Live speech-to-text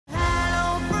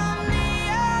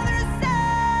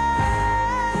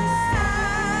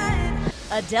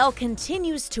Adele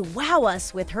continues to wow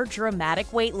us with her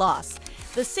dramatic weight loss.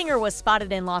 The singer was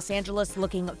spotted in Los Angeles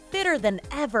looking fitter than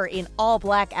ever in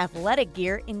all-black athletic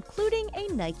gear, including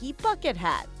a Nike bucket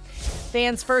hat.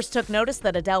 Fans first took notice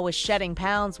that Adele was shedding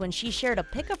pounds when she shared a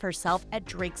pic of herself at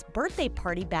Drake's birthday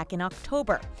party back in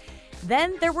October.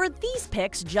 Then there were these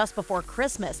pics just before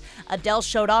Christmas. Adele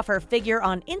showed off her figure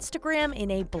on Instagram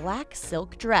in a black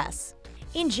silk dress.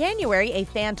 In January, a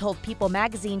fan told People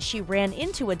magazine she ran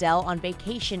into Adele on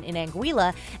vacation in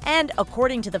Anguilla, and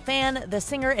according to the fan, the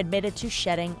singer admitted to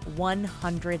shedding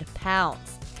 100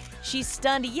 pounds. She's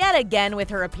stunned yet again with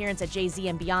her appearance at Jay-Z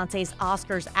and Beyoncé's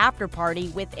Oscars after-party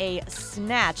with a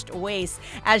snatched waist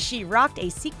as she rocked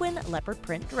a sequin leopard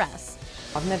print dress.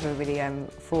 I've never really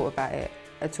thought about it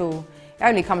at all. It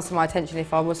only comes to my attention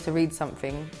if I was to read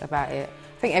something about it.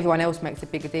 I think everyone else makes a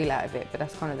bigger deal out of it, but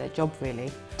that's kind of their job,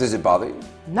 really. Does it bother you?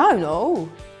 No, no.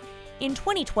 In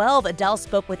 2012, Adele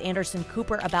spoke with Anderson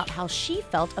Cooper about how she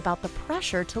felt about the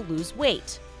pressure to lose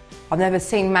weight. I've never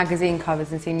seen magazine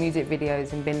covers and seen music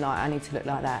videos and been like, I need to look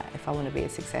like that if I want to be a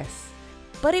success.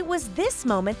 But it was this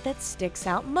moment that sticks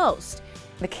out most.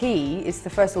 The key is to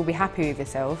first of all be happy with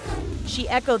yourself. She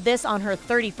echoed this on her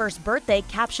 31st birthday,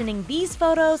 captioning these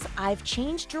photos, "I've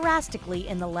changed drastically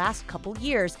in the last couple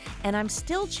years, and I'm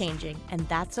still changing, and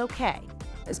that's okay."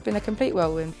 It's been a complete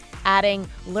whirlwind. Adding,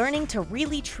 "Learning to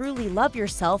really truly love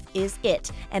yourself is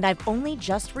it, and I've only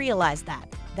just realized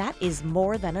that. That is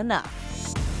more than enough."